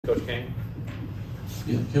Coach Kane?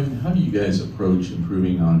 Yeah, Kevin, how do you guys approach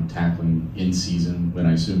improving on tackling in season when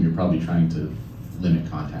I assume you're probably trying to limit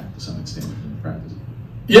contact to some extent in practice?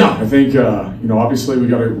 Yeah, I think obviously we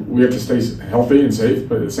have to stay healthy and safe,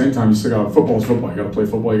 but at the same time, you still got football is football. You got to play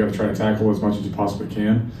football. You got to try to tackle as much as you possibly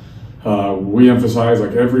can. We emphasize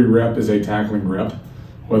like every rep is a tackling rep,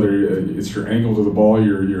 whether it's your angle to the ball,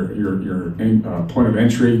 your point of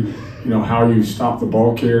entry, how you stop the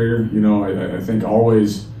ball carrier. I think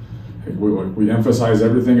always. We emphasize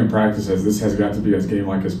everything in practice as this has got to be as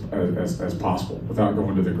game-like as possible without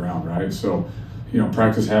going to the ground, right? So,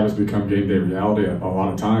 practice habits become game day reality a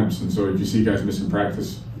lot of times. And so if you see guys missing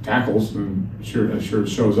practice tackles, then sure it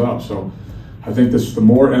shows up. So I think the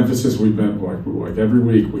more emphasis we've been, like every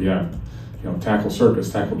week we have, tackle circuits,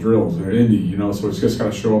 tackle drills, and Indy, so it's just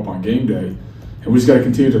got to show up on game day. And we just got to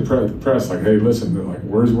continue to press like, hey, listen, like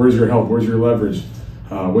where's your help? Where's your leverage?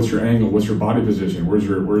 What's your angle? What's your body position? Where's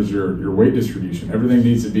your weight distribution? Everything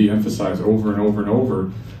needs to be emphasized over and over and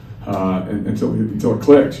over until it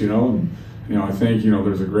clicks. And I think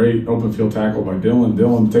there's a great open field tackle by Dylan.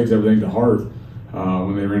 Dylan takes everything to heart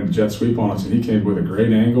when they ran a jet sweep on us, and he came with a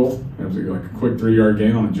great angle. It was like a quick 3-yard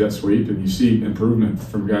gain on a jet sweep, and you see improvement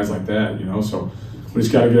from guys like that. So we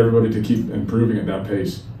just got to get everybody to keep improving at that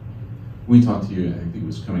pace. We talked to you, I think it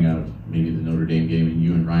was coming out of maybe the Notre Dame game, and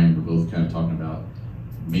you and Ryan were both kind of talking about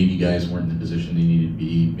maybe guys weren't in the position they needed to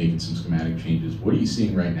be, making some schematic changes. What are you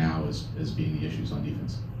seeing right now as being the issues on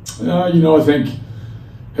defense? I think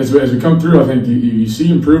as we come through, I think you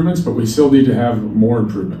see improvements, but we still need to have more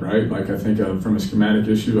improvement, right? Like I think from a schematic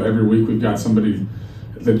issue, every week we've got somebody,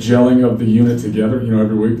 the gelling of the unit together.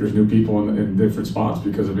 Every week there's new people in different spots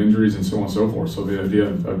because of injuries and so on and so forth. So the idea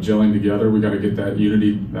of gelling together, we got to get that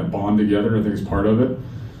unity, that bond together. I think is part of it.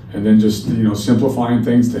 And then just simplifying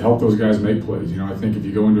things to help those guys make plays. I think if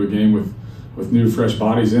you go into a game with new fresh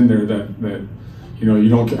bodies in there, that you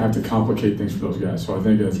don't have to complicate things for those guys. So I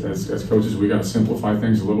think as coaches, we got to simplify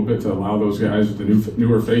things a little bit to allow those guys, the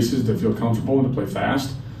newer faces, to feel comfortable and to play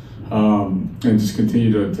fast, and just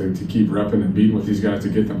continue to keep repping and beating with these guys to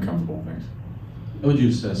get them comfortable in things. How would you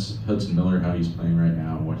assess Hudson Miller, how he's playing right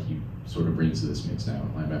now, and what he sort of brings to this mix now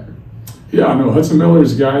at linebacker? Yeah, no, Hudson Miller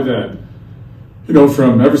is a guy that.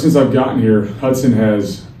 From ever since I've gotten here, Hudson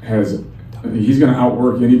he's going to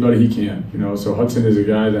outwork anybody he can. So Hudson is a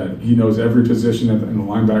guy that he knows every position in the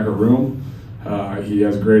linebacker room. He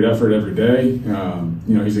has great effort every day.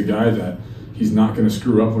 He's a guy that he's not going to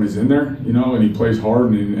screw up when he's in there. And he plays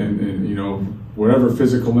hard and whatever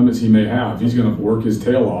physical limits he may have, he's going to work his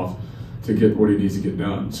tail off to get what he needs to get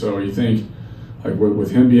done. So you think. Like with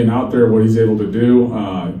him being out there, what he's able to do,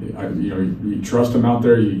 you trust him out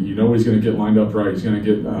there. You know he's going to get lined up right. He's going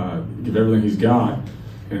to give everything he's got,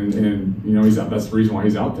 and that's the reason why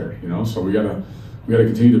he's out there. So we got to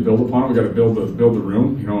continue to build upon it. We got to build the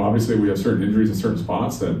room. Obviously we have certain injuries in certain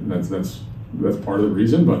spots. That's part of the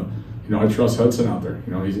reason. But I trust Hudson out there.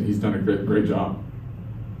 He's done a great job.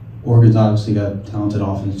 Oregon's obviously got a talented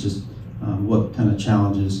offense. Just what kind of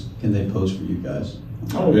challenges can they pose for you guys?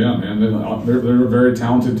 Oh yeah, man! They're a very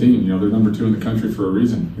talented team. They're number 2 in the country for a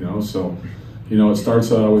reason. So, it starts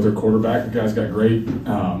with their quarterback. The guy's got great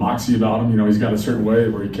moxie about him. He's got a certain way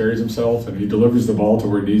where he carries himself and he delivers the ball to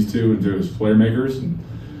where he needs to and to his Boilermakers. And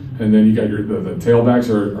then you got the tailbacks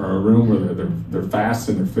are a room where they're fast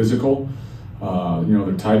and they're physical.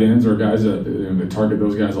 Their tight ends are guys that they target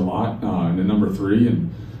those guys a lot. And then number 3, and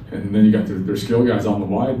then you got their skill guys on the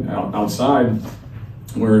wide outside.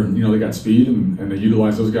 Where they got speed and they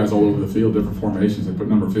utilize those guys all over the field, different formations. They put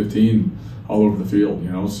number 15 all over the field,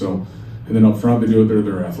 So, and then up front they do it.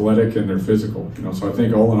 They're athletic and they're physical, So I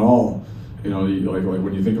think all in all, like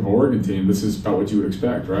when you think of an Oregon team, this is about what you would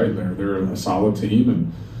expect, right? They're a solid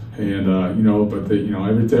team, but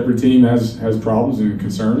every team has problems and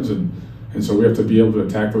concerns, and so we have to be able to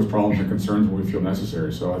attack those problems and concerns when we feel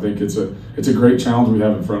necessary. So I think it's a great challenge we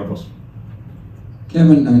have in front of us.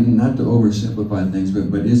 Kevin, not to oversimplify things,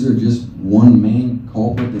 but is there just one main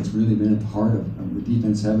culprit that's really been at the heart of the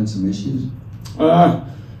defense having some issues? If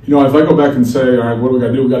I go back and say, all right, what do we got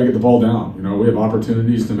to do? We got to get the ball down. We have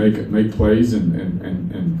opportunities to make plays and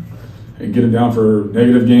get them down for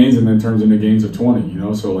negative gains, and then turns into gains of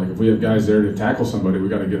 20. So like if we have guys there to tackle somebody, we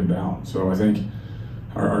got to get them down. So I think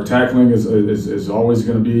our tackling is always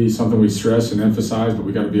going to be something we stress and emphasize, but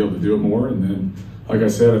we got to be able to do it more. And then, like I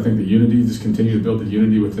said, I think the unity, just continue to build the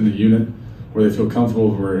unity within the unit where they feel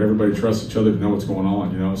comfortable, where everybody trusts each other to know what's going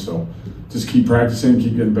on, So just keep practicing,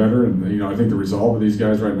 keep getting better. And, I think the resolve of these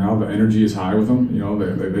guys right now, the energy is high with them.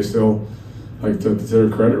 They still, like to their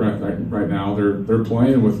credit right now, they're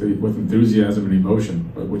playing with enthusiasm and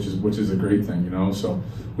emotion, which is a great thing, you know. So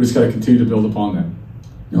we just got to continue to build upon that.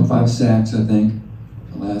 You know, 5 sacks, I think,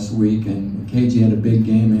 last week, and KJ had a big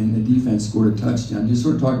game, and the defense scored a touchdown. Just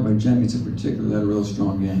sort of talking about Jennings in particular, had a real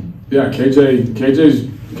strong game. Yeah, KJ's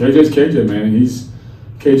KJ, man.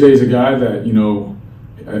 KJ's a guy that, you know,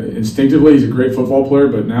 instinctively he's a great football player,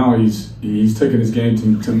 but now he's taken his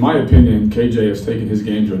game to my opinion, KJ has taken his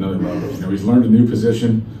game to another level. You know, he's learned a new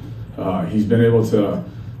position. He's been able to,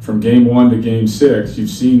 from game 1 to game 6, you've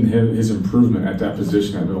seen his improvement at that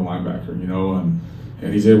position at middle linebacker, you know,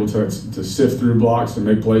 and he's able to sift through blocks and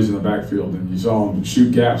make plays in the backfield. And you saw him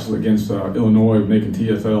shoot gaps against Illinois, making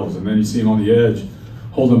TFLs, and then you see him on the edge,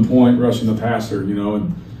 holding point, rushing the passer, you know,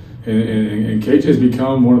 and KJ has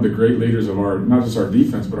become one of the great leaders of not just our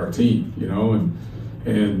defense, but our team, you know,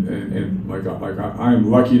 and like I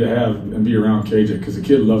am lucky to have and be around KJ because the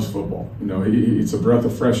kid loves football. You know, it's a breath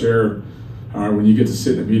of fresh air when you get to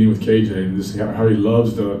sit in a meeting with KJ and just how he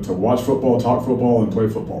loves to watch football, talk football, and play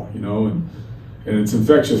football, you know, and it's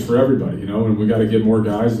infectious for everybody, you know, and we got to get more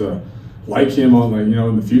guys to like him on, like, you know,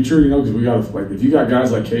 in the future, you know, because we got to, like, if you got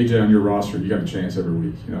guys like KJ on your roster, you got a chance every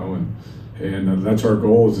week, you know, and that's our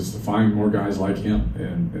goal, is to find more guys like him,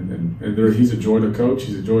 and he's a joy to coach,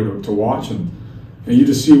 he's a joy to watch, and you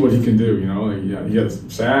just see what he can do, you know. He had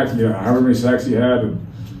sacks, however many sacks he had, and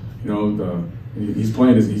you know, he's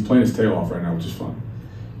playing his tail off right now, which is fun.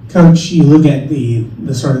 Coach, you look at the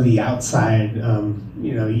sort of the outside.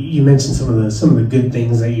 You know, you mentioned some of the good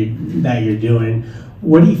things that you're doing.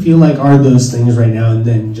 What do you feel like are those things right now, and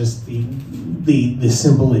then just the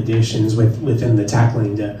simple additions within the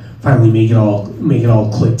tackling to finally make it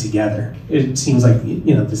all click together? It seems like,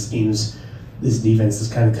 you know, this defense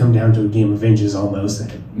has kind of come down to a game of inches almost.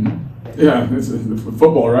 Yeah, it's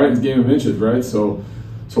football, right? It's a game of inches, right? So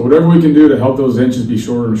whatever we can do to help those inches be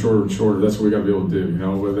shorter and shorter and shorter, that's what we got to be able to do. You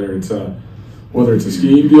know, whether it's a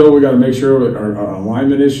scheme deal, we got to make sure our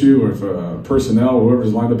alignment issue, or if personnel,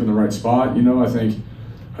 whoever's lined up in the right spot. You know, I think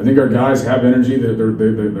our guys have energy.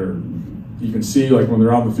 They're you can see, like, when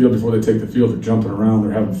they're out in the field before they take the field, they're jumping around,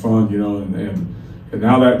 they're having fun, you know, and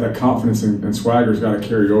now that confidence and swagger's got to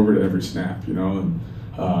carry over to every snap, you know,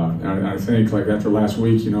 and I think, like, after last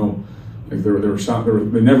week, you know, like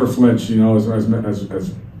they never flinched, you know, as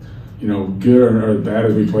you know, good or bad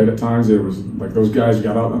as we played at times. It was like those guys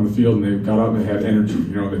got out on the field and they got out and they had energy,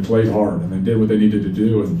 you know, they played hard and they did what they needed to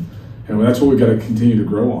do, and that's what we got to continue to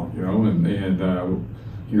grow on, you know, and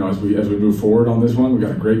you know, as we move forward on this one, we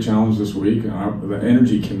got a great challenge this week. The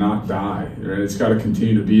energy cannot die. Right? It's got to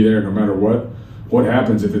continue to be there no matter what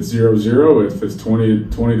happens. If it's 0-0, if it's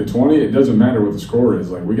 20-20, it doesn't matter what the score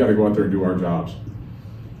is. Like, we got to go out there and do our jobs.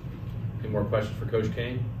 Any more questions for Coach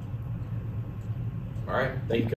Kane? All right, thank you.